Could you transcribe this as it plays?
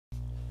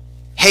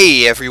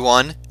Hey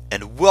everyone,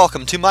 and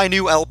welcome to my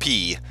new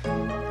LP.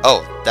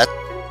 Oh, that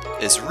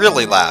is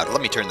really loud. Let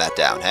me turn that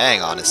down.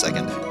 Hang on a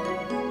second.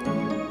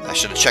 I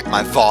should have checked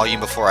my volume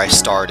before I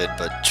started,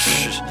 but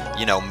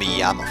you know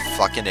me, I'm a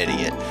fucking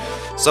idiot.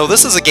 So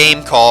this is a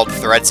game called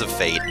Threads of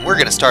Fate. We're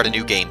gonna start a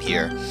new game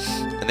here.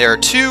 And there are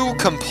two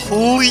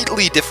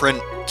completely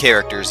different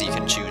characters you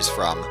can choose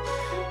from.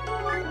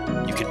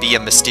 You could be a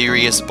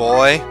mysterious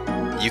boy,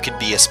 you could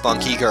be a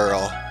spunky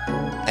girl.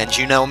 And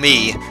you know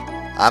me,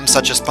 I'm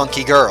such a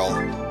spunky girl.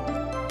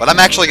 But I'm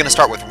actually going to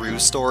start with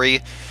Rue's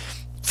story,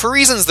 for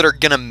reasons that are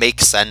going to make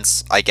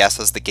sense, I guess,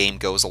 as the game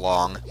goes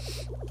along.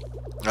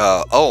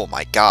 Oh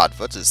my god,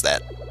 what is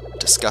that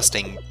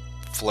disgusting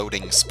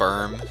floating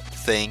sperm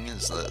thing?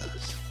 Is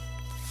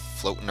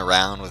floating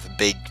around with a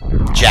big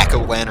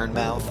jack-o'-lantern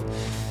mouth?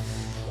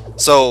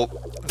 So,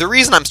 the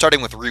reason I'm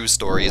starting with Rue's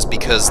story is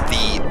because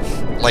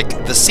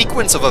the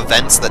sequence of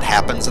events that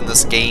happens in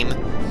this game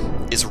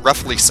is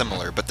roughly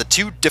similar, but the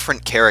two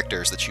different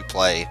characters that you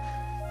play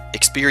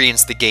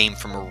experience the game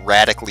from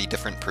radically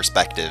different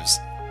perspectives,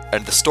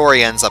 and the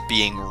story ends up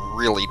being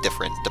really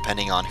different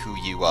depending on who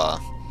you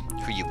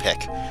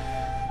pick.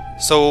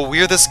 So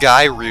we're this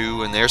guy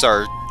Rue, and there's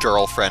our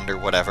girlfriend or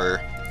whatever.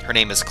 Her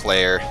name is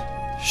Claire.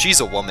 She's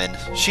a woman.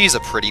 She's a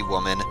pretty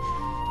woman.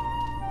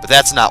 But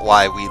that's not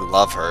why we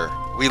love her.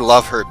 We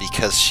love her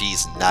because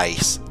she's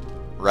nice,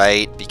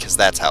 right? Because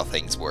that's how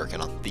things work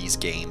in these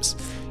games.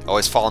 You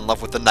always fall in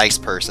love with the nice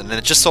person, and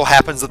it just so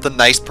happens that the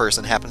nice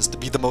person happens to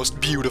be the most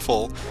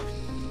beautiful.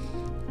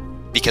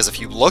 Because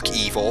if you look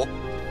evil,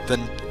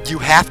 then you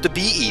have to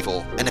be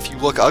evil, and if you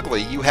look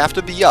ugly, you have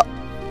to be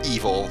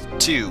evil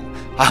too.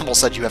 I almost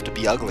said you have to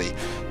be ugly.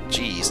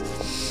 Jeez.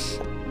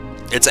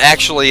 It's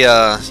actually,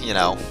 you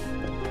know,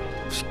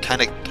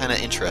 kind of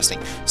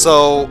interesting.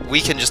 So we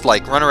can just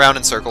like run around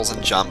in circles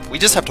and jump. We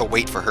just have to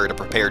wait for her to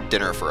prepare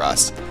dinner for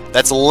us.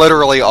 That's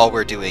literally all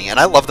we're doing, and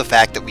I love the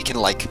fact that we can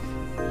like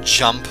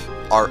jump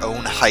our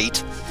own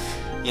height.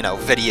 You know,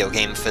 video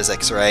game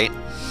physics, right?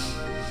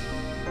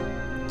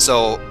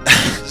 So,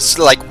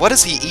 like, what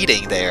is he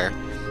eating there?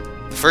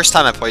 The first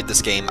time I played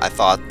this game, I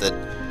thought that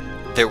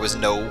there was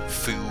no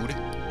food.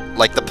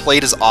 Like, the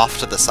plate is off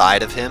to the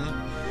side of him,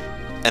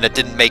 and it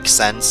didn't make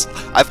sense.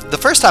 The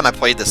first time I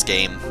played this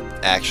game,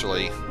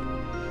 actually,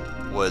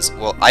 was...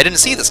 Well, I didn't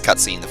see this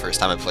cutscene the first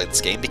time I played this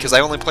game, because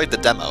I only played the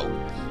demo.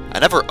 I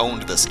never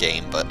owned this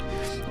game, but,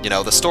 you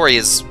know, the story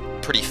is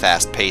pretty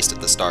fast-paced at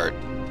the start.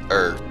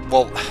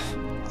 Well,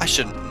 I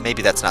shouldn't...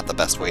 Maybe that's not the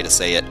best way to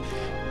say it.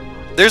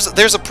 This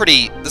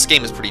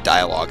game is pretty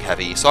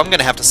dialogue-heavy, so I'm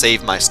gonna have to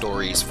save my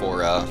stories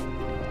for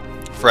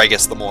I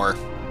guess, the more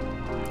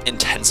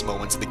intense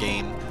moments of the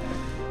game.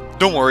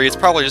 Don't worry, it's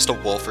probably just a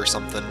wolf or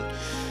something.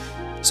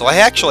 So I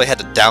actually had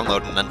to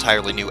download an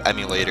entirely new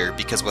emulator,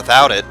 because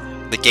without it,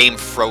 the game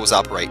froze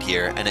up right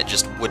here, and it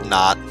just would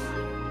not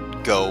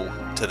go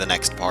to the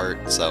next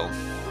part, so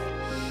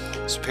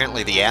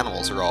apparently the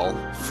animals are all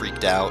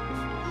freaked out.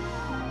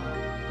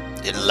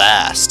 At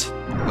last.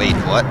 Wait,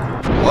 what?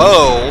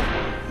 Whoa!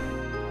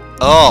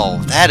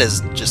 Oh, that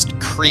is just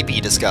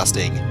creepy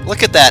disgusting.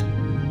 Look at that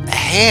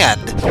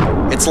hand!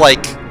 It's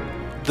like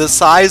the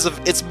size of...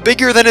 It's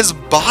bigger than his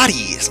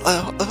body!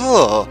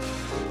 Ugh.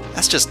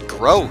 That's just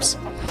gross.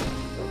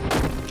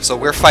 So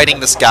we're fighting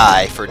this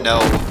guy for no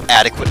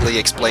adequately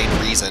explained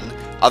reason,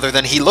 other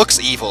than he looks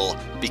evil,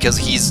 because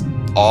he's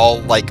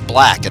all, like,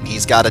 black, and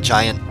he's got a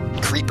giant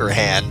creeper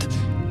hand.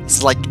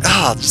 It's like,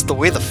 just the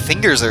way the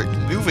fingers are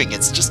moving,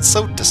 it's just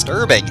so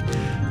disturbing.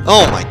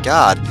 Oh my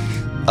god.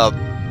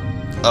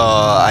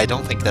 I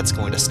don't think that's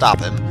going to stop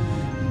him.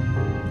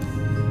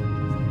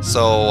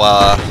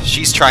 So,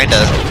 she's trying to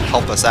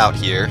help us out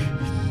here.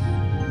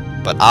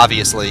 But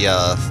obviously,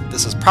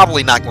 this is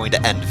probably not going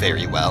to end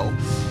very well.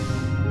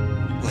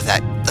 With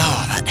that,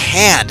 that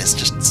hand is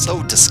just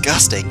so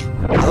disgusting.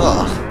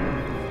 Ugh.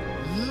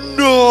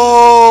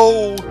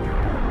 No!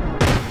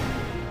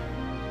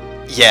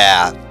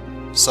 Yeah.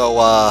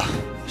 So,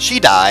 she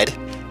died,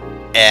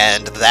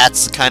 and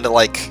that's kind of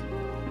like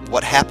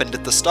what happened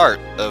at the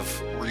start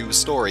of Rue's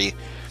story.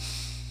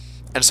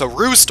 And so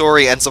Rue's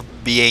story ends up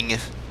being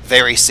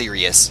very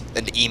serious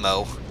and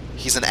emo.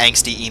 He's an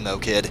angsty emo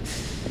kid.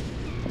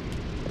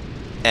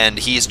 And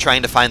he's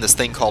trying to find this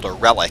thing called a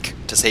relic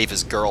to save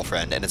his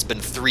girlfriend, and it's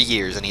been 3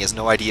 years, and he has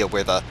no idea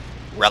where the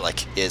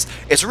relic is.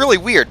 It's really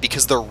weird,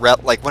 because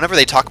whenever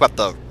they talk about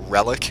the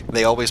relic,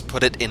 they always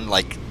put it in,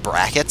 like,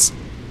 brackets,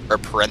 or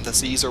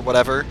parentheses, or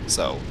whatever,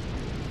 so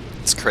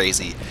it's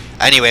crazy.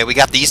 Anyway, we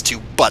got these two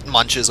butt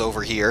munches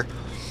over here.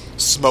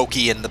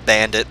 Smokey and the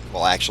Bandit.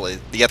 Well, actually,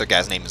 the other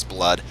guy's name is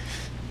Blood.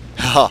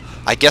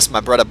 I guess my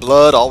brother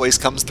Blood always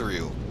comes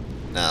through.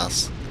 No,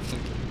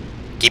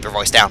 keep your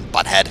voice down,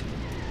 butthead.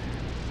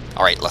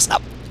 Alright, listen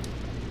up.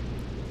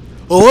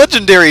 A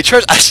legendary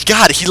treasure.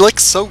 God, he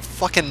looks so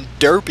fucking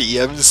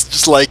derpy. I'm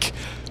just like,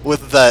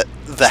 with the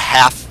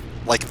half,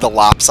 like, the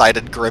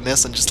lopsided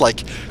grimace, and just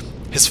like,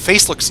 his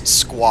face looks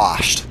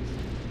squashed,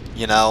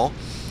 you know?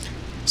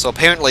 So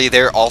apparently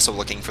they're also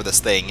looking for this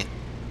thing,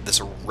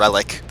 this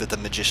relic that the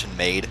magician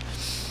made.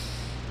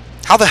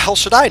 How the hell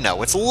should I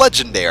know? It's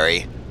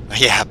legendary.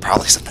 Yeah,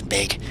 probably something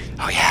big.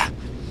 Oh yeah.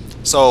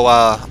 So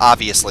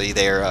obviously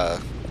they're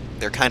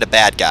kind of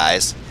bad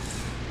guys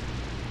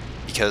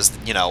because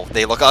you know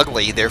they look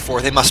ugly,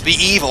 therefore they must be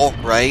evil,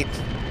 right?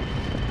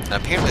 And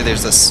apparently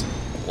there's this.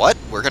 What?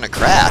 We're gonna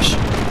crash.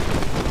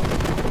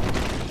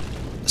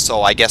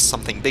 So I guess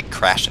something big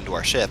crashed into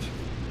our ship.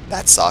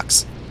 That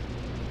sucks.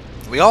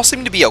 We all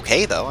seem to be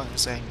okay though.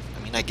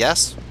 I mean, I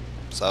guess.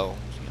 So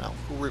you know,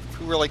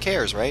 who really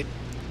cares, right?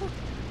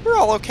 We're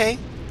all okay.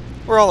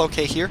 We're all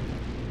okay here.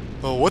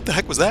 Oh, what the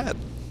heck was that?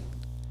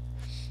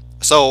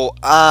 So,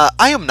 I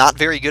am not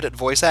very good at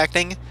voice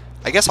acting.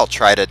 I guess I'll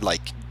try to,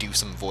 like, do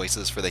some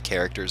voices for the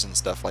characters and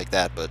stuff like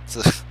that, but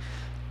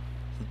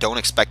don't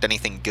expect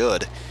anything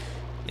good.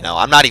 You know,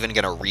 I'm not even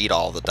going to read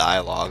all the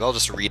dialogue. I'll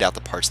just read out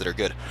the parts that are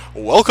good.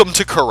 Welcome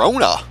to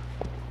Corona!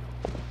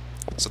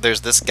 So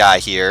there's this guy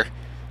here.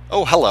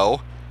 Oh,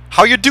 hello.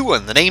 How you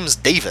doing? The name's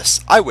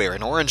Davis. I wear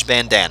an orange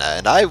bandana,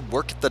 and I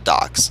work at the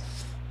docks.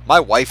 My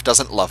wife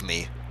doesn't love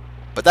me,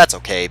 but that's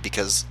okay,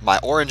 because my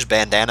orange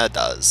bandana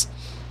does.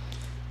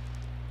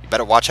 You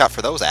better watch out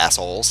for those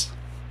assholes.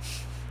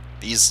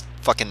 These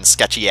fucking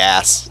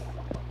sketchy-ass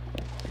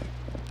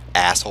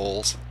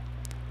assholes.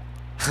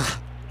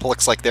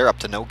 Looks like they're up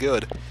to no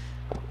good.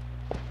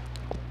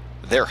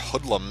 They're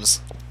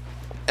hoodlums.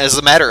 As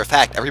a matter of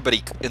fact,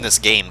 everybody in this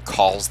game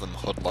calls them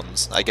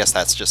hoodlums. I guess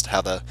that's just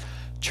how the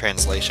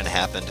translation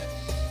happened.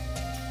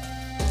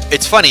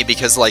 It's funny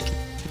because, like,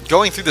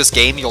 going through this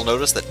game, you'll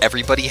notice that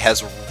everybody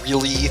has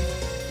really,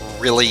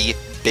 really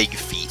big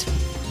feet.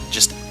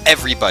 Just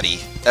everybody.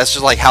 That's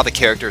just like how the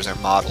characters are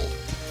modeled.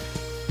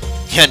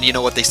 And you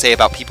know what they say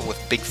about people with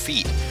big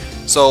feet.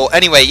 So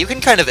anyway, you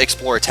can kind of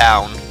explore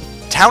town.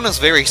 Town is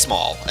very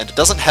small, and it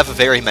doesn't have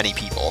very many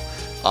people.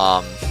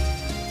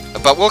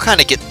 But we'll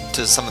kind of get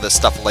to some of this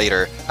stuff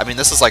later. I mean,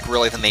 this is like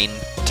really the main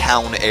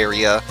town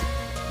area.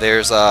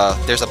 There's a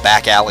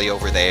back alley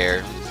over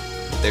there.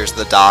 There's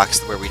the docks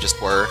where we just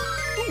were.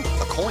 Ooh,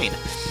 a coin.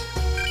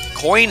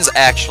 Coins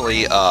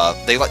actually,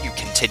 they let you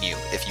continue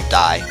if you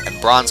die, and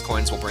bronze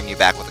coins will bring you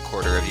back with a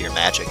quarter of your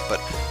magic,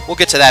 but we'll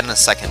get to that in a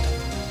second.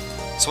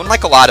 So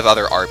unlike a lot of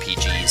other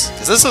RPGs,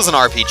 because this is an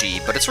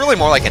RPG, but it's really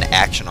more like an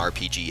action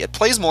RPG. It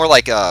plays more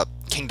like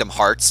Kingdom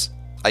Hearts,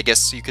 I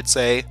guess you could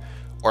say,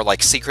 or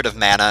like Secret of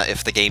Mana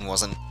if the game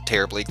wasn't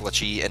terribly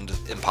glitchy and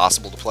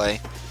impossible to play.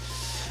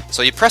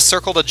 So you press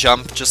circle to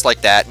jump, just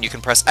like that, and you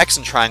can press X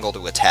and triangle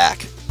to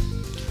attack.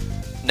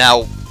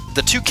 Now,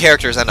 the two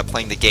characters end up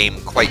playing the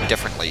game quite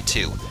differently,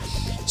 too.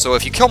 So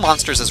if you kill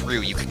monsters as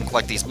Rue, you can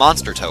collect these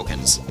monster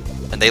tokens,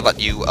 and they let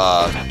you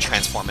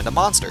transform into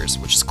monsters,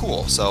 which is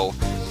cool. So,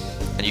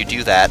 and you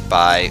do that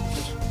by,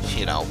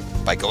 you know,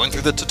 by going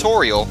through the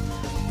tutorial,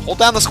 hold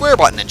down the square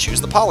button and choose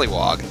the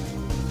Polywog,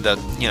 the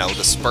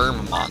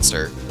Sperm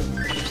monster.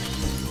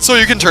 So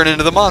you can turn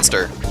into the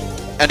monster.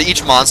 And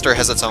each monster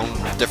has its own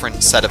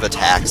different set of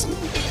attacks and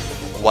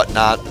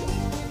whatnot.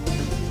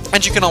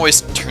 And you can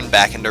always turn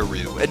back into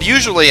Rue. And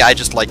usually I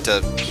just like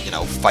to, you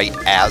know, fight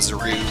as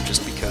Rue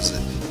just because,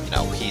 you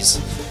know, he's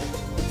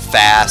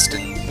fast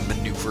and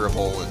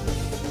maneuverable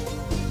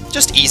and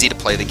just easy to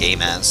play the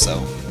game as, so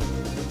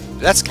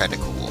that's kind of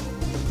cool.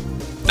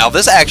 Now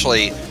this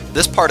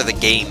part of the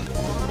game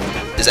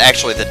is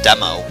actually the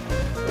demo.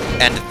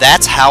 And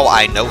that's how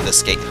I know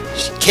this game.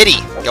 Kitty,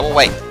 go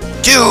away.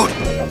 Dude!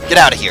 Get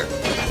out of here,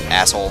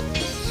 asshole.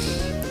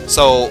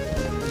 So,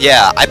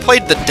 yeah, I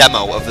played the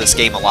demo of this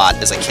game a lot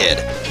as a kid.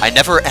 I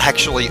never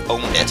actually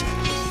owned it.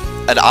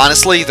 And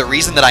honestly, the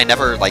reason that I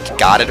never, like,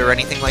 got it or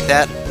anything like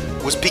that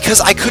was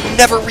because I could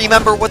never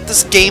remember what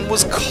this game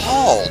was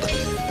called.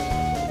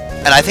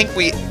 And I think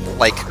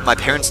my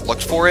parents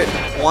looked for it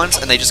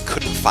once, and they just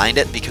couldn't find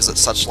it because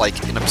it's such,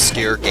 like, an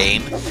obscure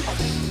game.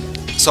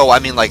 So, I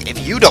mean, like,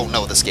 if you don't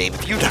know this game,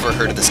 if you've never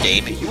heard of this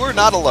game, you are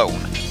not alone.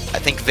 I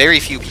think very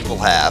few people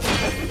have,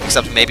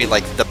 except maybe,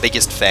 like, the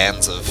biggest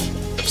fans of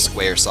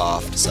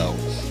Squaresoft, so...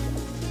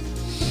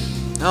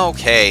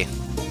 Okay.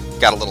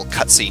 Got a little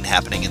cutscene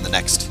happening in the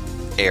next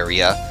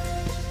area.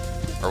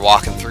 We're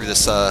walking through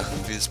this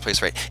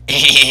place, right?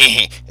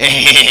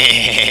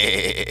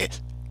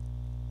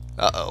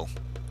 Uh-oh.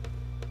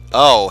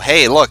 Oh,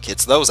 hey, look,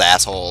 it's those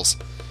assholes.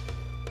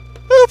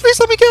 Oh, please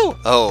let me go!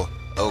 Oh,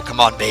 come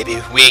on,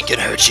 baby. We ain't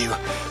gonna hurt you.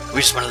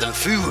 We just want a little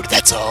food,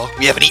 that's all.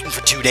 We haven't eaten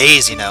for 2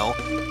 days, you know.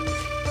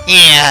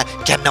 Yeah,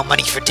 got no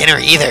money for dinner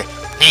either.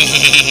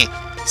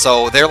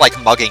 So they're like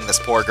mugging this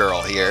poor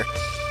girl here.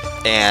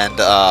 And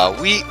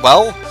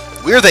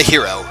we're the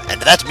hero,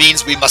 and that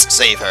means we must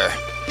save her.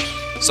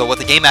 So what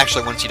the game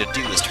actually wants you to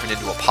do is turn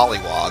into a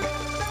Polywog.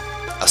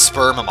 A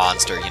Sperm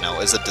monster, you know,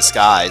 as a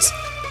disguise.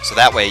 So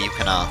that way you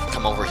can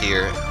come over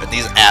here, and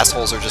these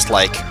assholes are just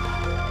like,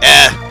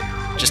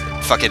 just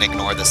fucking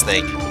ignore this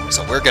thing.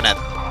 So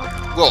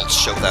we'll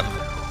show them.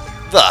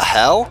 The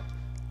hell?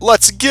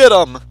 Let's get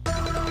them!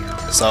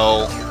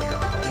 So,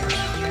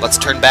 let's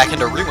turn back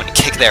into Rue and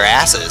kick their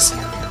asses.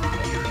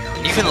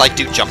 And you can, like,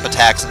 do jump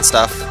attacks and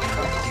stuff.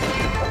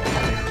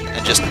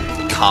 And just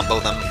combo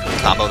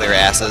their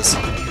asses.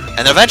 And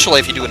then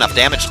eventually, if you do enough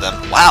damage to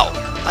them, wow!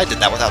 I did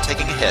that without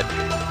taking a hit.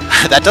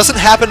 That doesn't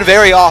happen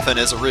very often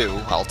as a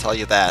Rue, I'll tell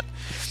you that.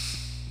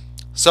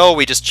 So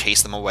we just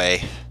chase them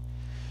away.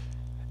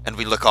 And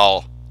we look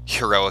all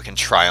heroic and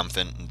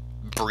triumphant and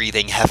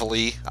breathing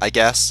heavily, I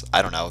guess.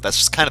 I don't know. That's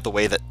just kind of the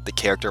way that the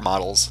character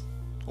models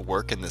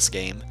work in this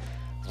game.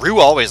 Rue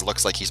always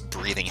looks like he's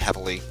breathing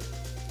heavily.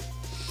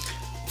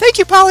 Thank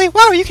you, Polly!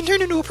 Wow, you can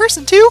turn into a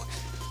person, too?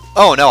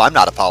 Oh, no, I'm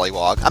not a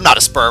pollywog. I'm not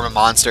a sperm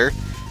monster.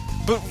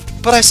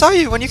 But I saw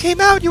you when you came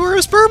out. You were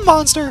a sperm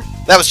monster.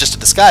 That was just a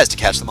disguise to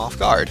catch them off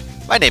guard.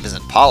 My name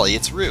isn't Polly,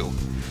 it's Rue.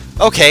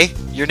 Okay,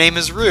 your name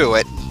is Rue.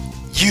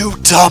 You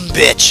dumb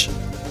bitch!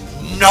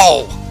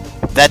 No!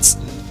 That's...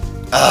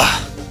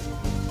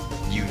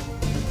 You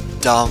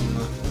dumb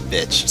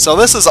bitch. So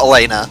this is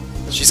Elena.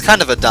 She's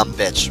kind of a dumb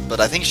bitch, but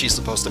I think she's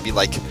supposed to be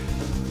like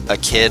a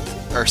kid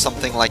or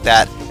something like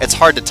that. It's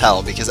hard to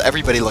tell because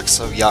everybody looks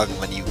so young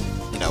when you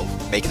know,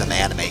 make them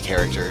anime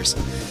characters.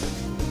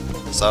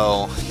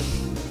 So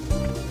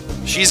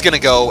she's gonna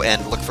go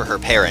and look for her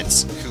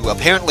parents, who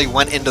apparently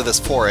went into this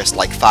forest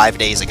like 5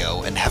 days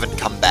ago and haven't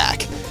come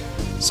back.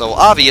 So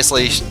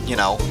obviously, you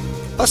know,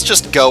 let's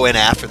just go in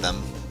after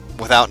them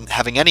without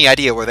having any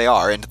idea where they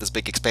are into this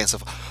big expanse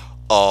of,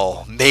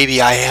 oh, maybe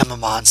I am a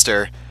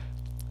monster.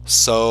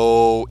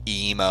 So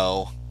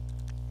emo.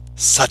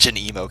 Such an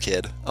emo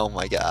kid. Oh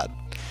my god.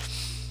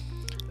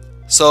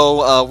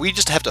 So we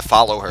just have to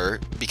follow her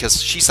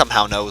because she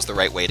somehow knows the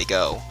right way to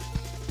go.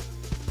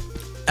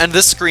 And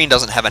this screen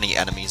doesn't have any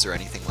enemies or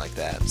anything like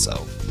that,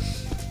 so...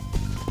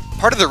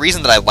 Part of the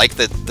reason that I like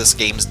this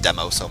game's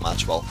demo so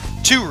much, well,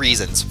 2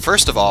 reasons.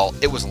 First of all,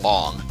 it was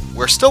long.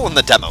 We're still in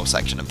the demo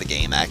section of the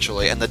game,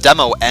 actually, and the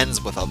demo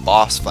ends with a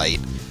boss fight.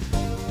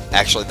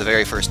 Actually, the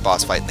very first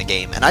boss fight in the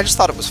game, and I just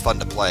thought it was fun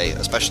to play,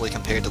 especially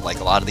compared to, like,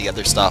 a lot of the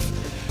other stuff.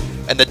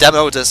 And the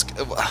demo disc...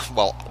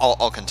 Well,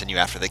 I'll continue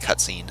after the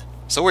cutscene.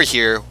 So we're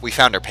here, we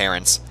found our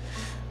parents.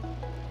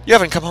 You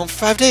haven't come home for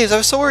 5 days, I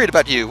was so worried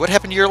about you. What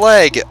happened to your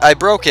leg? I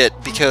broke it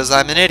because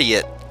I'm an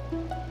idiot.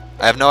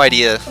 I have no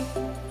idea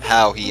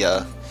how he,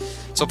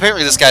 So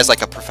apparently this guy's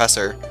like a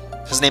professor.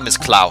 His name is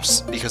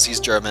Klaus, because he's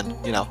German,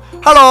 you know.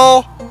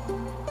 Hello!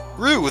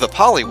 Rue, the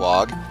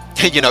pollywog.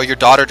 You know, your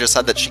daughter just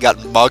said that she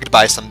got mugged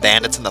by some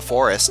bandits in the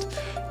forest.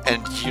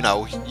 And, you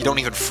know, you don't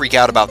even freak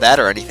out about that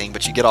or anything,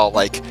 but you get all,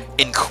 like,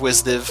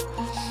 inquisitive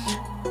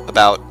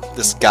about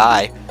this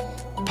guy.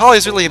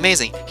 Polly's really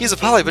amazing. He's a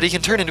poly, but he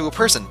can turn into a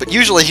person. But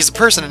usually he's a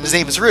person and his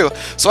name is Rue,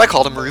 so I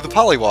called him Rue the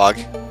Pollywog.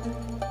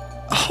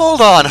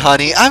 Hold on,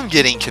 honey. I'm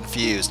getting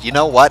confused. You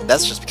know what?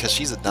 That's just because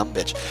she's a dumb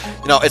bitch.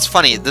 You know, it's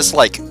funny. This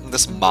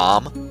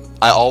mom,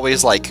 I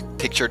always, like,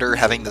 pictured her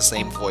having the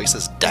same voice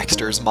as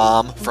Dexter's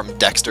mom from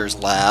Dexter's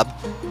Lab.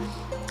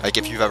 Like,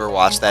 if you've ever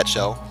watched that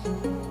show.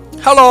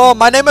 Hello,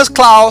 my name is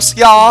Klaus.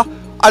 Yeah,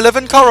 I live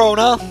in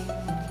Corona.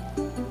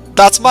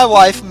 That's my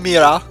wife,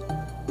 Mira.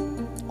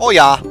 Oh,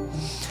 yeah.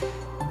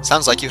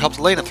 Sounds like you helped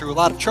Elena through a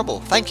lot of trouble.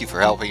 Thank you for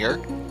helping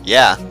her.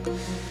 Yeah.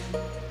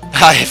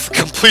 I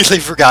completely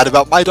forgot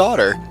about my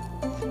daughter.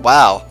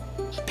 Wow.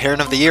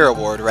 Parent of the Year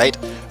award, right?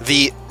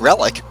 The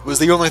relic was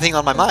the only thing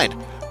on my mind.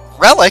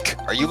 Relic?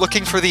 Are you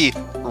looking for the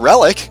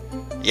relic?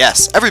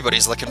 Yes,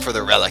 everybody's looking for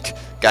the relic.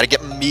 Gotta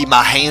get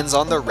my hands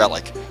on the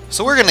relic.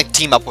 So we're gonna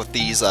team up with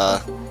these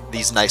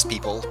nice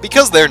people,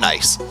 because they're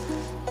nice.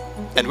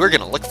 And we're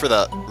gonna look for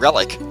the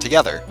relic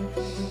together.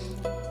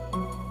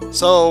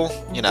 So,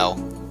 you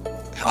know...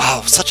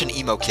 Oh, such an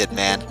emo kid,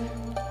 man.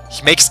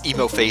 He makes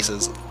emo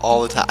faces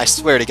all the time. I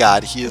swear to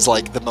God, he is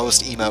like the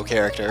most emo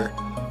character.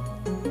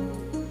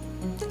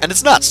 And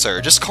it's not Sir,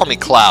 just call me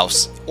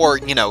Klaus. Or,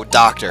 you know,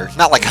 Doctor.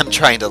 Not like I'm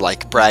trying to,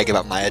 like, brag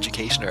about my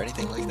education or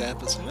anything like that,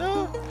 but,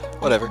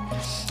 whatever.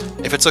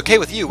 If it's okay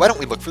with you, why don't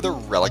we look for the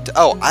relic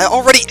Oh, I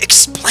already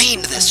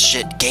explained this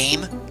shit,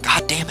 game!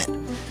 God damn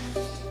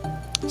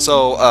it.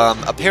 So,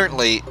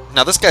 apparently...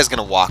 Now, this guy's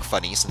gonna walk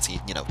funny since he,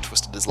 you know,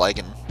 twisted his leg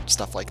and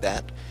stuff like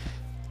that.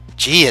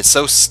 Gee, it's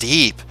so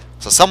steep.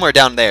 So somewhere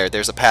down there,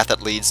 there's a path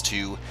that leads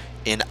to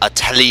an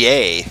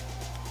atelier.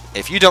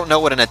 If you don't know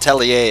what an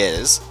atelier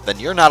is, then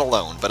you're not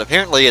alone. But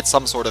apparently it's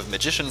some sort of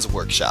magician's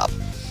workshop.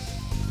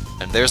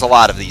 And there's a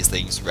lot of these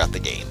things throughout the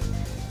game.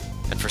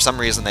 And for some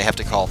reason they have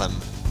to call them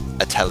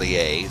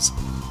ateliers.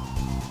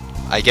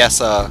 I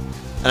guess, and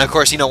of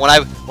course, you know, when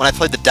I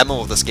played the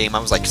demo of this game, I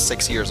was like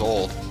 6 years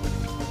old.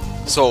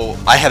 So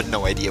I had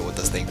no idea what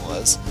this thing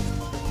was.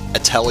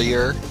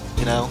 Atelier,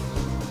 you know?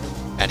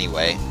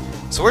 Anyway.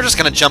 So we're just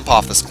gonna jump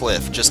off this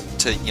cliff,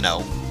 just to, you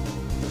know,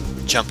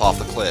 jump off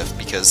the cliff,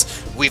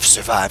 because we've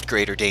survived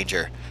greater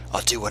danger. I'll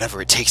do whatever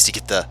it takes to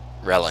get the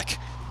relic.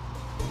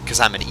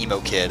 Because I'm an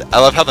emo kid. I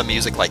love how the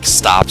music, like,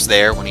 stops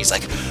there when he's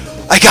like,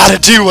 I gotta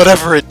do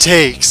whatever it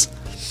takes!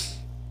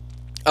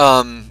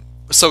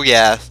 So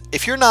yeah,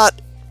 if you're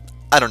not,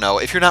 I don't know,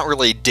 if you're not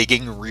really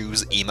digging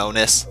Rue's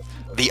emo-ness,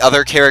 the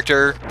other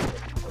character,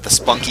 the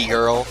spunky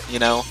girl, you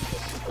know,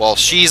 well,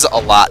 she's a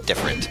lot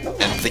different,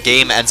 and the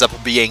game ends up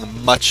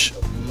being much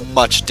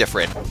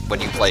different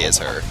when you play as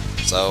her.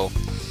 So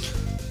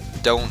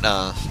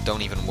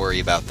don't even worry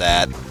about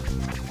that.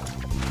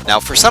 Now,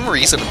 for some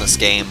reason in this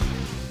game,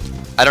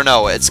 I don't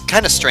know, it's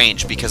kind of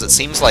strange because it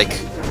seems like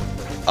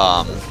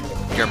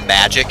your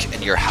magic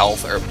and your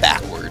health are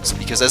backwards.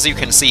 Because as you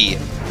can see,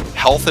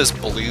 health is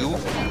blue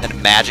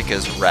and magic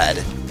is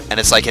red. And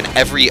it's like in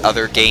every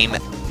other game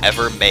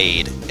ever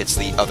made, it's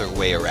the other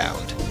way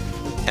around.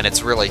 And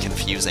it's really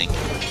confusing.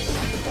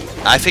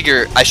 I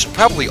figure I should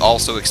probably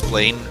also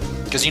explain,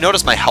 because you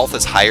notice my health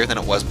is higher than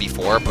it was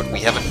before, but we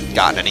haven't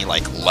gotten any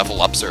like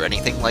level ups or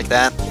anything like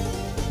that.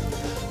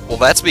 Well,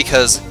 that's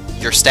because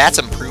your stats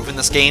improve in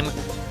this game.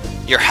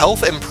 Your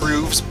health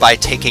improves by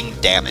taking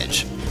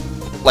damage.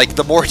 Like,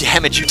 the more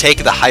damage you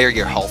take, the higher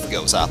your health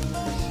goes up.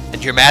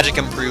 And your magic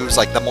improves,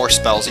 like, the more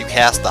spells you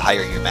cast, the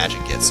higher your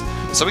magic gets.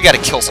 So we gotta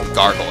kill some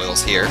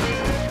gargoyles here,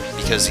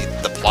 because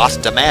the plot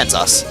demands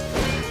us.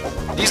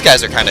 These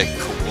guys are kinda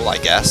cool, I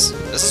guess.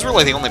 This is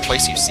really the only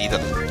place you see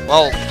them.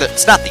 Well,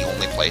 it's not the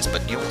only place,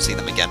 but you won't see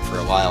them again for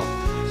a while.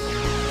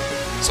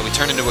 So we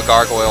turn into a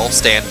gargoyle,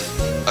 stand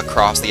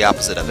across the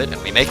opposite of it,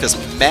 and we make this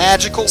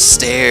magical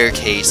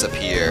staircase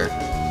appear.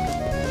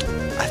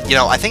 You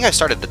know, I think I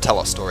started to tell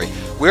a story.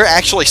 We're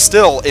actually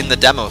still in the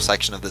demo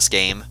section of this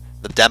game.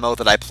 The demo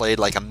that I played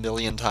like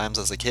 1,000,000 times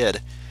as a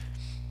kid.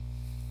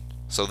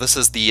 So this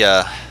is the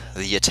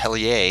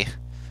atelier.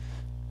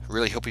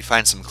 Really hope we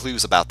find some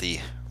clues about the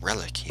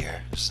relic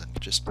here.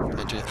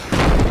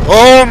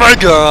 Oh my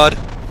god!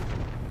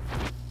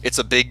 It's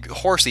a big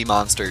horsey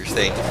monster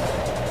thing.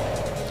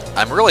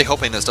 I'm really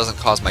hoping this doesn't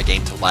cause my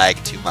game to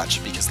lag too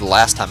much, because the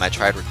last time I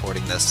tried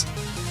recording this,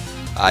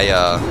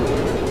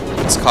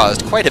 it's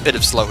caused quite a bit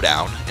of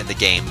slowdown in the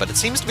game, but it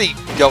seems to be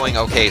going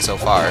okay so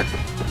far.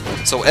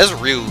 So as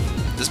Rue,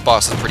 this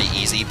boss is pretty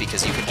easy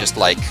because you can just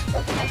like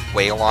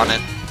wail on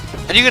it,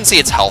 and you can see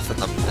its health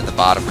in the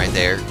bottom right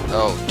there.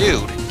 Oh,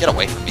 dude, get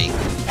away from me!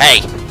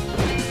 Hey,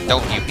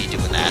 don't you be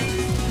doing that.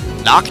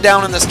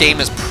 Knockdown in this game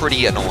is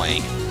pretty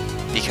annoying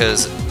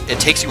because it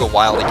takes you a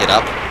while to get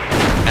up,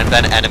 and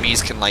then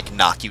enemies can like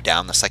knock you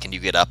down the second you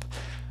get up.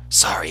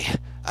 Sorry,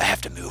 I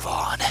have to move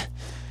on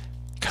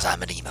because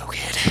I'm an emo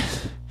kid.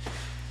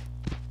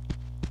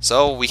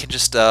 So we can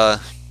just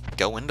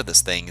go into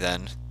this thing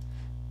then.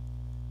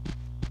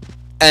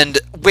 And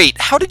wait,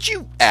 how did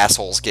you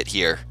assholes get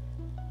here?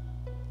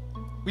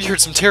 We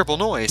heard some terrible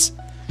noise.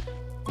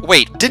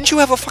 Wait, didn't you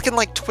have a fucking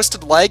like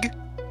twisted leg?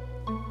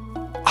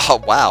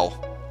 Oh wow.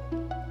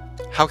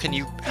 How can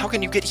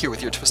you get here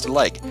with your twisted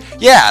leg?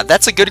 Yeah,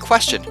 that's a good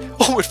question.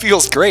 Oh, it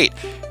feels great.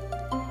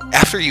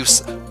 After you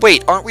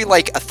wait, aren't we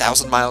like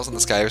 1,000 miles in the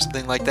sky or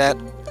something like that?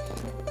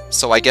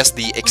 So I guess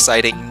the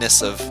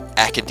excitingness of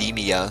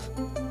academia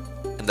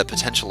and the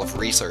potential of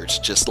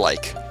research just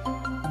like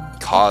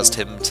caused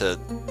him to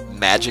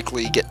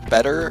magically get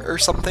better or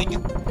something.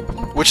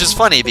 Which is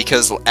funny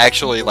because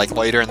actually like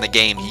later in the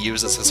game he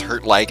uses his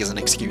hurt leg as an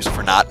excuse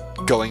for not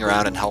going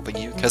around and helping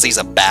you because he's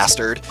a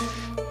bastard.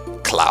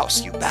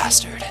 Klaus, you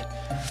bastard.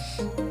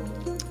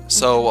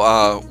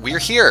 So we're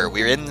here.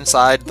 We're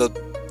inside the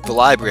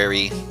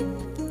library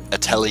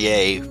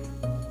atelier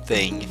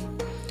thing.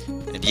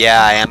 And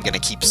yeah, I am gonna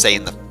keep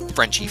saying the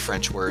Frenchy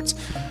French words.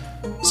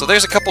 So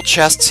there's a couple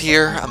chests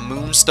here, a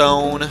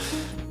moonstone,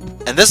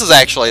 and this is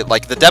actually,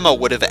 like, the demo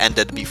would have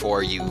ended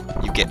before you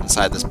get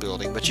inside this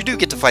building, but you do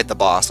get to fight the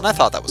boss, and I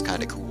thought that was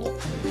kind of cool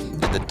in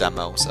the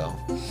demo, so.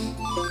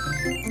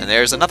 And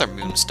there's another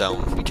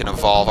moonstone. We can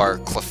evolve our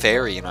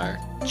Clefairy and our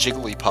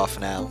Jigglypuff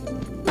now.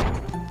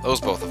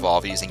 Those both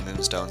evolve using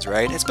moonstones,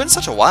 right? It's been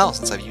such a while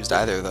since I've used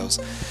either of those.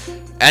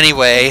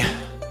 Anyway,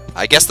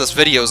 I guess this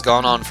video's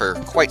gone on for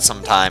quite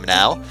some time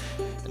now.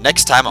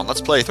 Next time on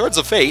Let's Play Threads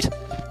of Fate,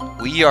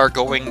 we are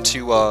going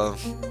to,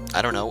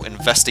 I don't know,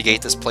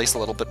 investigate this place a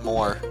little bit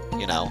more,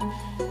 you know.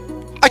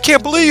 I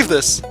can't believe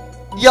this!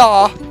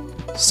 Yeah!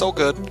 So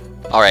good.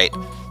 Alright,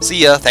 see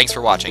ya, thanks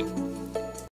for watching.